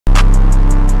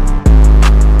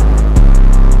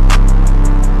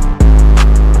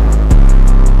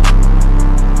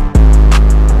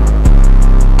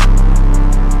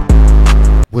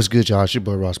What's good, y'all? It's your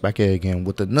boy Ross back here again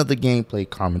with another gameplay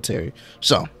commentary.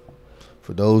 So,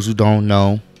 for those who don't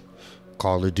know,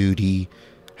 Call of Duty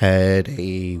had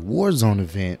a Warzone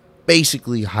event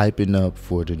basically hyping up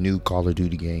for the new Call of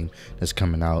Duty game that's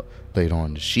coming out later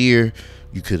on this year.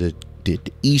 You could have did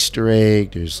the Easter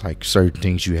egg. There's like certain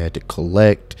things you had to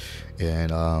collect,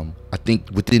 and I think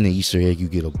within the Easter egg you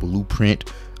get a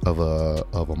blueprint of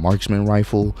a marksman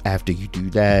rifle. After you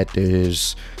do that,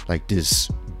 there's like this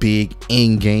big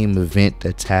in-game event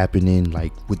that's happening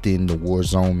like within the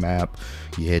Warzone map.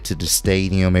 You head to the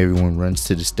stadium, everyone runs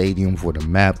to the stadium before the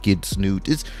map gets new.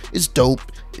 It's dope.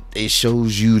 It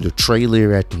shows you the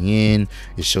trailer at the end.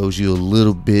 It shows you a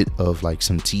little bit of like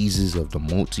some teases of the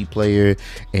multiplayer,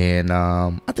 and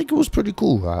I think it was pretty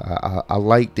cool. I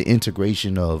like the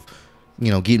integration of, you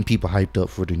know, getting people hyped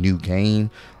up for the new game.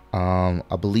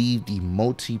 I believe the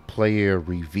multiplayer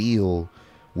reveal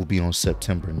will be on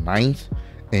September 9th,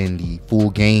 and the full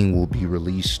game will be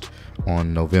released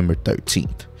on November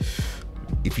 13th.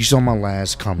 If you saw my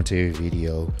last commentary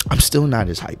video, I'm still not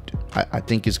as hyped. I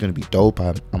think it's going to be dope.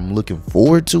 I'm looking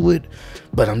forward to it,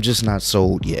 but I'm just not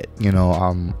sold yet. You know,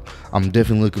 I'm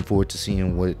definitely looking forward to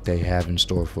seeing what they have in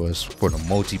store for us for the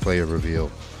multiplayer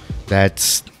reveal.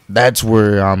 That's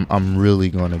where I'm really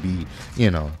going to be,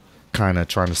 you know, kind of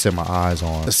trying to set my eyes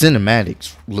on. The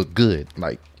cinematics look good.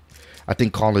 Like, I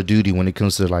think Call of Duty, when it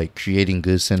comes to like creating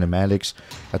good cinematics,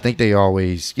 I think they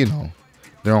always, you know,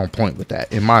 they're on point with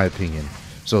that, in my opinion.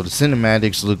 So the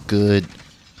cinematics look good.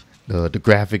 The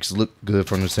graphics look good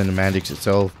from the cinematics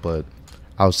itself, but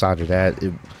outside of that,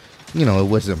 it, you know, it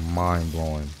wasn't mind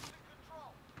blowing.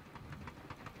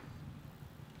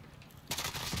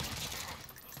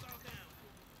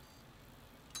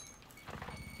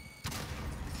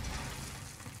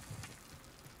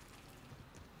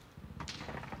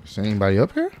 Is anybody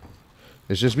up here?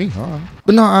 It's just me, huh?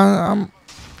 But no,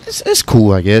 it's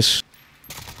cool, I guess.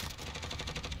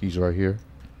 He's right here.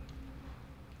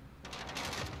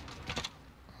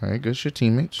 All right, good shit,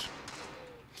 teammates.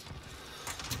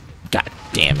 God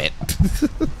damn it.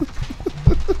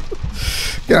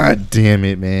 God damn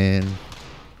it, man.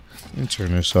 Let me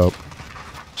turn this up.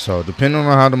 So, depending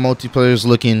on how the multiplayer is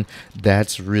looking,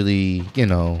 that's really, you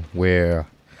know, where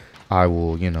I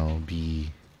will, you know,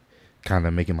 be kind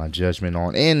of making my judgment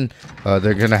on. And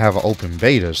they're gonna have an open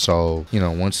beta, so, you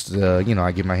know, once the, you know,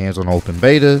 I get my hands on open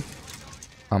beta,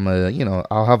 you know,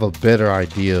 I'll have a better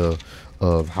idea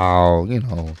of how, you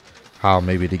know, how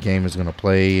maybe the game is gonna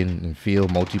play and feel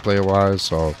multiplayer wise.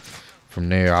 So from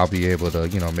there, I'll be able to,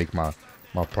 you know, make my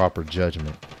proper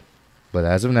judgment. But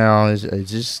as of now, it's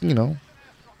just, you know,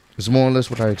 it's more or less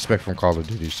what I expect from Call of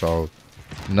Duty. So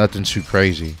nothing too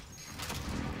crazy.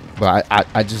 But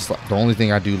I just, the only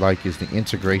thing I do like is the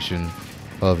integration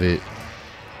of it.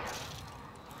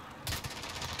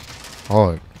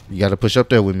 Oh, you got to push up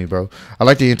there with me, bro. I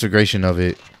like the integration of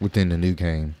it within the new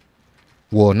game.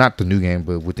 Well, not the new game,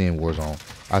 but within Warzone.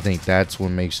 I think that's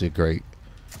what makes it great.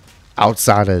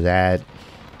 Outside of that,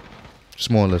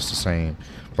 it's more or less the same.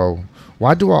 Bro,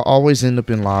 why do I always end up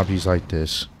in lobbies like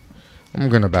this? I'm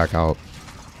going to back out.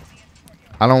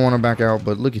 I don't want to back out,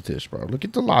 but look at this, bro. Look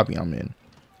at the lobby I'm in.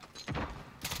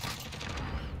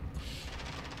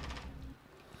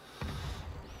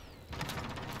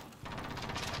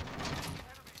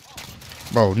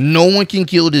 Bro, no one can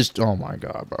kill this. Oh my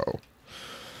god, bro.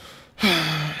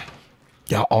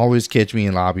 Y'all always catch me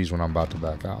in lobbies when I'm about to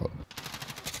back out.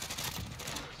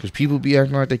 Because people be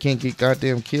acting like they can't get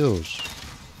goddamn kills.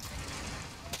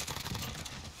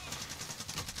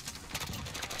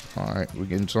 Alright, we're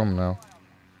getting some now.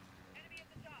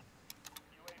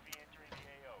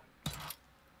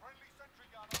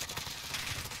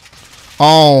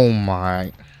 Oh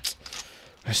my.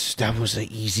 That was an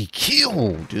easy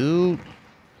kill, dude.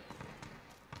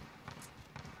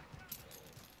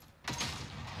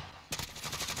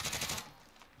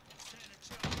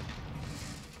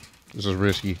 This is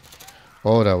risky.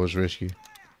 Oh, that was risky.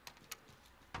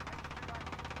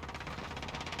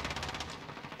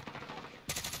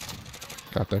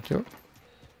 Got that kill.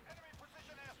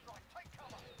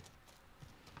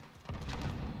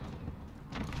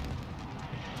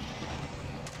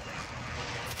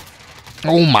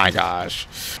 Oh my gosh.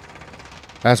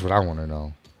 That's what I want to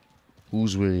know.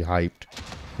 Who's really hyped?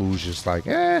 Who's just like,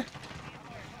 eh?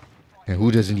 And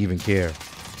who doesn't even care?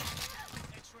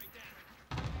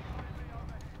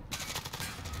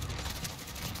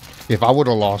 If I would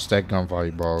have lost that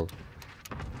gunfight, bro.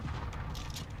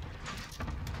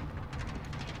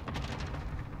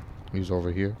 He's over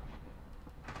here.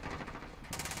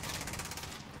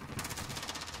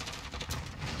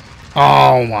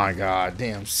 Oh my god,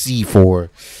 damn C4.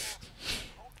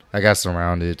 I got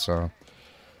surrounded, so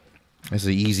it's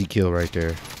an easy kill right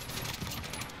there.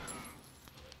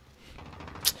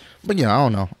 But yeah, I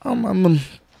don't know.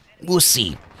 We'll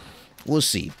see. We'll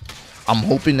see. I'm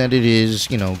hoping that it is,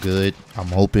 good. I'm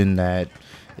hoping that,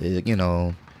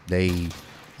 they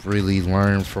really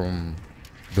learn from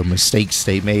the mistakes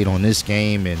they made on this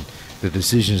game and the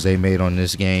decisions they made on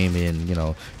this game, and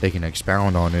they can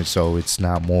expound on it so it's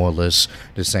not more or less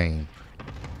the same.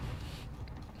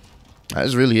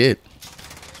 That's really it.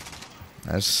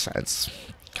 That's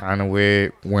kind of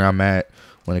where I'm at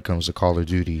when it comes to Call of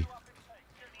Duty.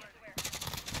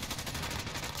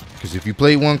 Because if you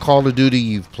play one Call of Duty,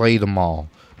 you've played them all.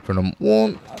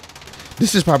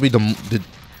 This is probably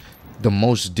the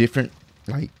most different,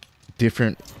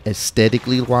 different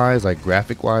aesthetically wise,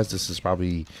 graphic wise. This is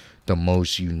probably the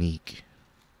most unique.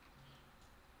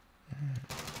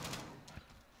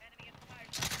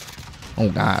 Oh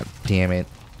god damn it.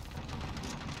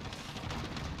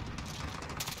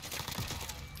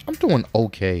 I'm doing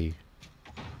okay.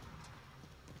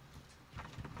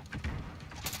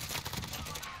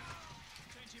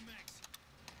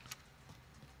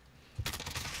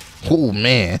 Oh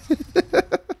man.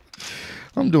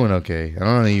 I'm doing okay. I'm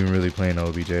not even really playing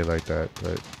OBJ like that,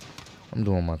 but I'm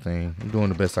doing my thing. I'm doing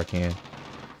the best I can.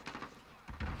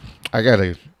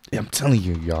 I'm telling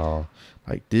you, y'all,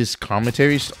 this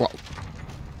commentary. Well,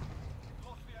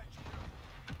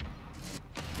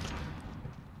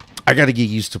 I gotta get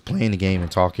used to playing the game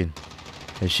and talking.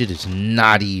 That shit is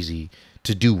not easy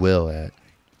to do well at.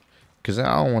 Because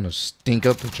I don't want to stink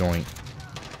up the joint.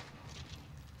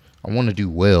 I want to do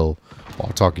well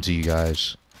while talking to you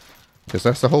guys. Because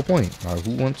that's the whole point.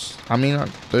 Who wants... I mean,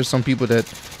 there's some people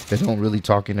that don't really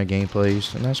talk in their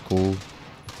gameplays. And that's cool.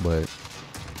 But...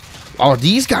 Are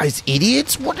these guys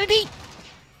idiots? What are they...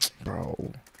 Bro.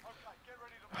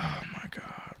 Oh my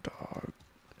god, dog.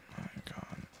 My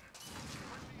god.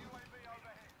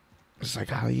 It's like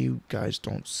how you guys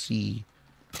don't see.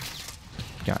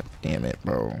 God damn it,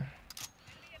 bro.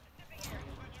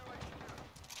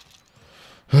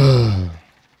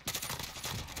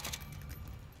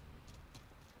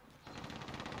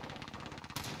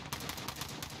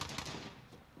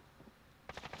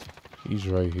 He's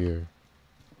right here.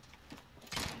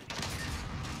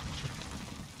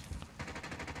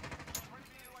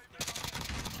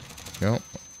 Yep.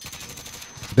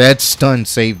 That stun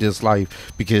saved his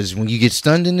life, because when you get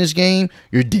stunned in this game,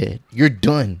 you're dead. You're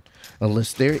done.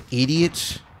 Unless they're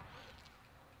idiots.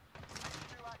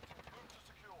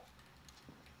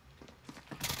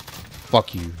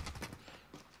 Fuck you.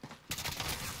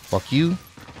 Fuck you.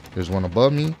 There's one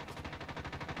above me.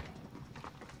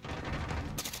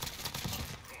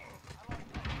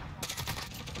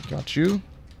 Got you.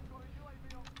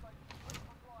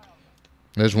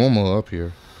 There's one more up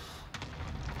here.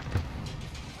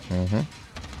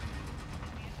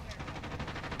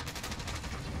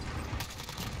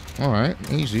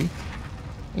 Alright, easy.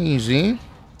 Easy.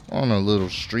 On a little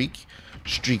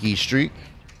streaky streak.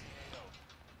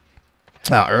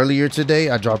 Now, earlier today,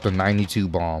 I dropped a 92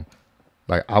 bomb.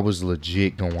 I was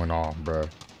legit going off, bro.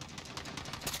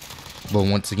 But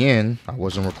once again, I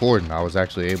wasn't recording. I was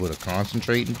actually able to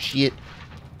concentrate and shit.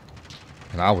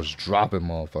 And I was dropping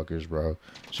motherfuckers, bro.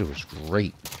 Shit was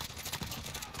great.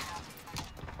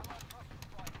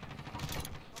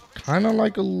 Kind of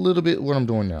like a little bit what I'm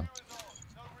doing now.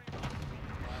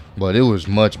 But it was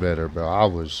much better, bro. I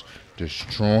was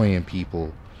destroying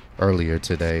people earlier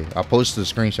today. I posted a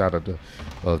screenshot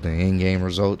of the in-game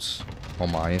results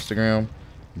on my Instagram,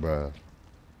 bro.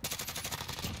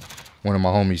 One of my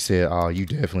homies said, "Oh, you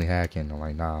definitely hacking." I'm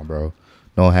like, "Nah, bro.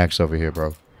 No hacks over here,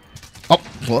 bro." Oh,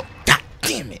 well, god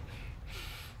damn it.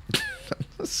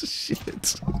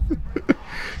 Shit.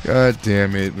 God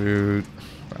damn it, dude.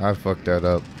 I fucked that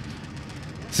up.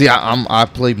 See, I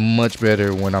play much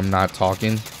better when I'm not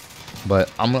talking,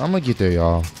 but I'm gonna get there,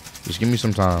 y'all. Just give me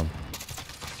some time.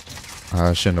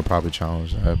 I shouldn't have probably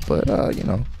challenged that, but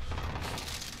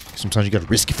sometimes you gotta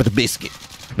risk it for the biscuit.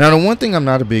 Now, the one thing I'm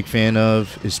not a big fan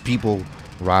of is people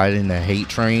riding the hate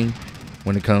train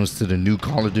when it comes to the new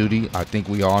Call of Duty. I think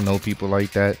we all know people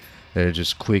like that are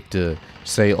just quick to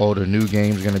say, "Oh, the new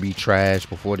game's gonna be trash"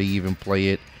 before they even play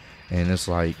it, and it's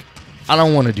like, I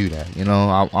don't want to do that.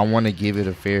 I want to give it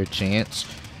a fair chance.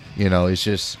 It's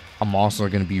just I'm also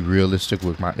going to be realistic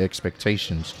with my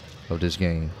expectations of this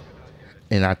game.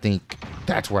 And I think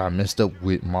that's where I messed up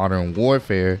with Modern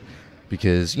Warfare,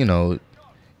 because,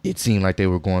 it seemed like they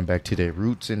were going back to their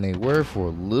roots, and they were for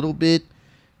a little bit,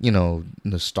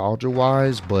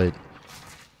 nostalgia-wise, but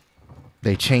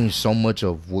they changed so much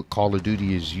of what Call of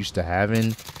Duty is used to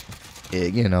having.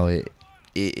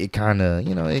 it kind of,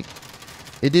 you know, it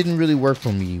didn't really work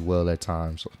for me well at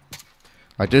times.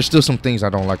 Like, there's still some things I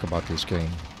don't like about this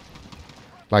game.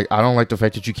 Like, I don't like the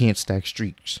fact that you can't stack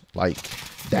streaks. Like,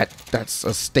 that's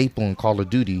a staple in Call of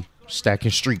Duty,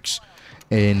 stacking streaks.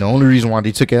 And the only reason why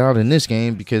they took it out in this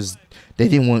game because they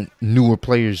didn't want newer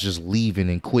players just leaving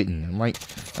and quitting. I'm like,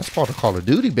 that's part of Call of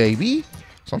Duty, baby.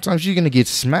 Sometimes you're going to get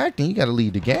smacked and you got to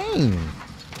leave the game.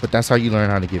 But that's how you learn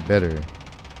how to get better.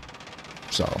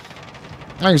 So,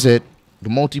 like I said, the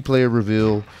multiplayer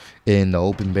reveal in the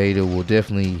open beta will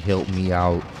definitely help me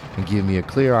out and give me a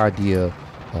clear idea of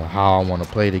how I want to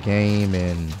play the game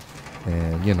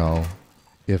and you know,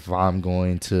 if I'm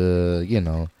going to, you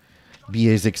know,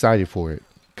 be as excited for it.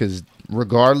 Because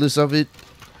regardless of it,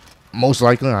 most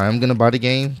likely I am going to buy the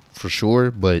game for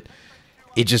sure, but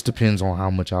it just depends on how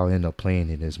much I'll end up playing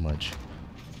it as much.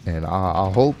 And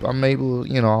I hope I'm able,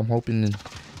 you know, I'm hoping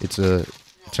it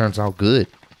turns out good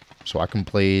so I can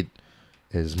play it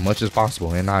as much as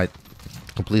possible. And I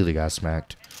completely got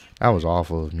smacked. That was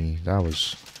awful of me. That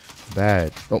was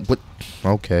bad. Oh, but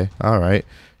okay, all right,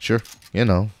 sure. You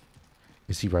know,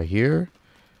 is he right here?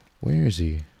 Where is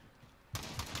he?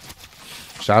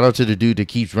 Shout out to the dude that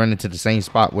keeps running to the same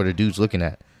spot where the dude's looking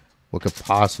at. What could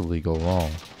possibly go wrong?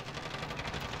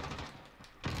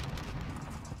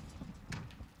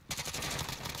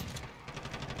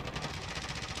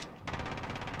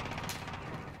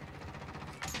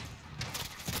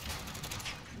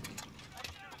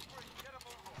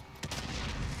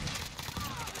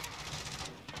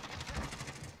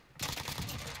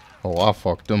 Oh, I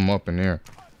fucked them up in there.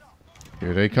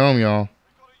 Here they come, y'all.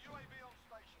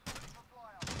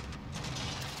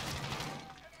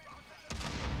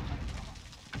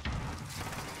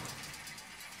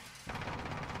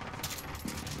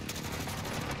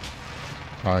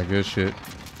 Alright, good shit.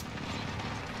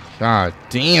 God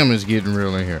damn, it's getting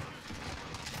real in here.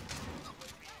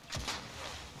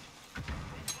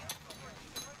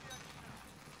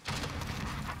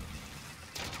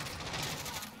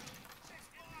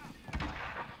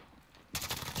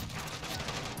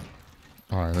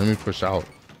 Alright, let me push out.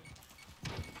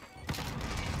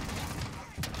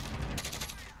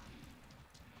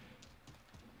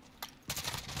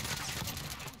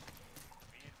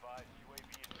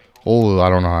 Oh, I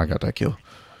don't know how I got that kill.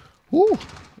 Woo,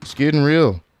 it's getting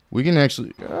real. We can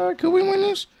actually, could we win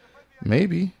this?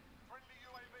 Maybe.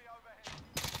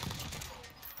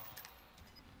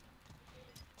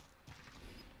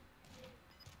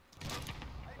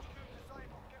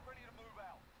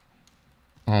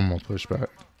 I'm gonna push back.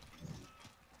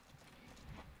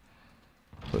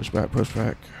 Push back, push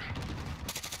back.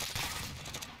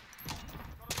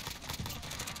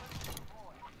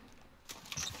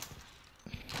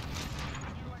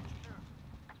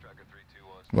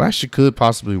 We actually could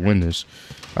possibly win this.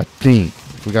 I think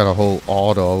we gotta hold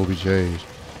all the OBJs.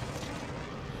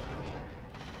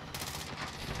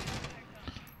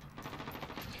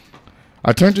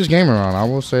 I turned this game around, I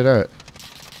will say that.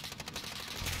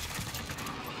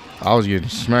 I was getting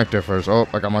smacked at first. Oh,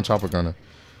 I got my chopper gunner.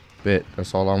 Bet,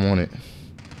 that's all I wanted.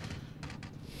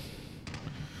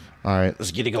 Alright,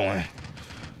 let's get it going.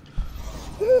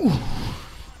 Woo.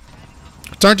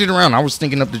 Turned it around. I was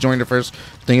thinking up the joint at first,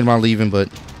 thinking about leaving, but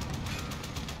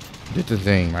did the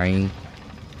thing, man.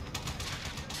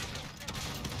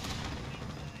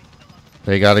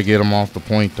 They gotta get him off the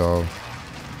point, though.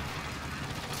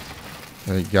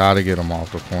 They gotta get him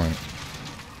off the point.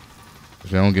 If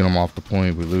they don't get him off the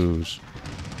point, we lose.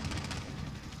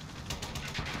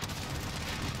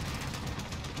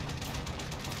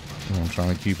 I'm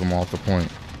trying to keep him off the point.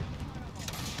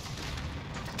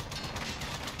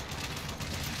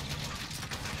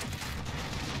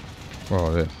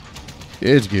 Oh, yeah.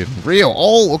 It's getting real.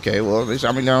 Oh, okay. Well, they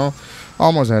shot me down.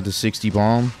 Almost had the 60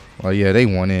 bomb. Oh, yeah, they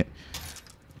won it.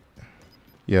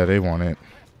 Yeah, they won it.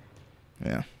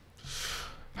 Yeah.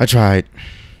 I tried.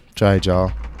 Tried,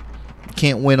 y'all.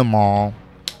 Can't win them all.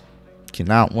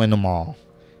 Cannot win them all.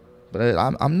 But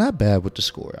I'm not bad with the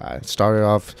score. I started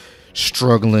off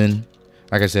struggling.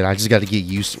 Like I said, I just got to get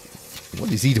used to...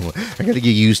 What is he doing? I got to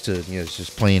get used to, you know,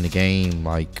 just playing the game,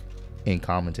 like, and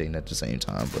commentating at the same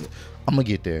time. But I'm going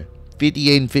to get there.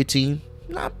 58 and 15.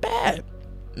 Not bad.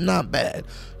 Not bad.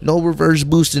 No reverse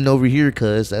boosting over here,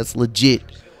 cuz that's legit.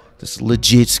 That's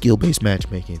legit skill-based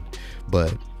matchmaking.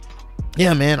 But...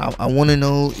 yeah, man, I want to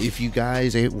know if you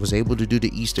guys was able to do the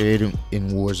Easter egg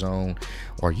in Warzone.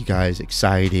 Are you guys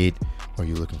excited? Are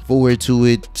you looking forward to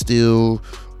it still?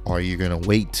 Are you gonna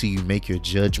wait till you make your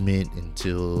judgment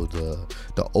until the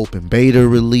open beta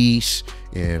release,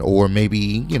 and or maybe,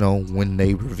 you know, when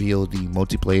they reveal the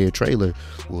multiplayer trailer,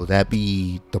 will that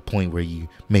be the point where you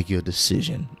make your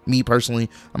decision? Me personally,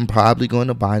 I'm probably going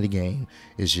to buy the game.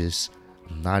 It's just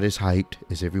I'm not as hyped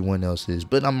as everyone else is,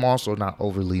 but I'm also not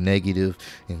overly negative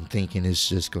and thinking it's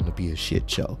just going to be a shit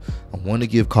show. I want to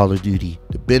give Call of Duty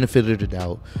the benefit of the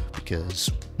doubt,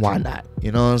 because why not?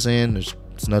 You know what I'm saying? There's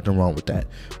nothing wrong with that.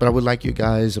 But I would like your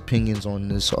guys' opinions on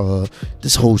this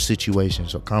this whole situation.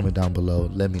 So comment down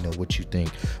below. Let me know what you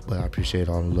think. But I appreciate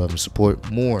all the love and support.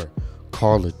 More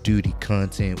Call of Duty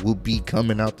content will be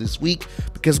coming out this week,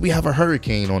 because we have a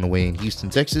hurricane on the way in Houston,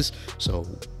 Texas. So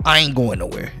I ain't going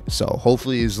nowhere. So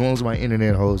hopefully, as long as my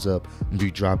internet holds up, I'll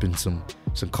be dropping some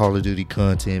Call of Duty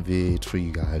content vids for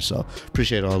you guys. So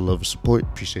appreciate all the love and support.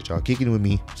 Appreciate y'all kicking it with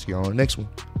me. See y'all on the next one.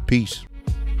 Peace.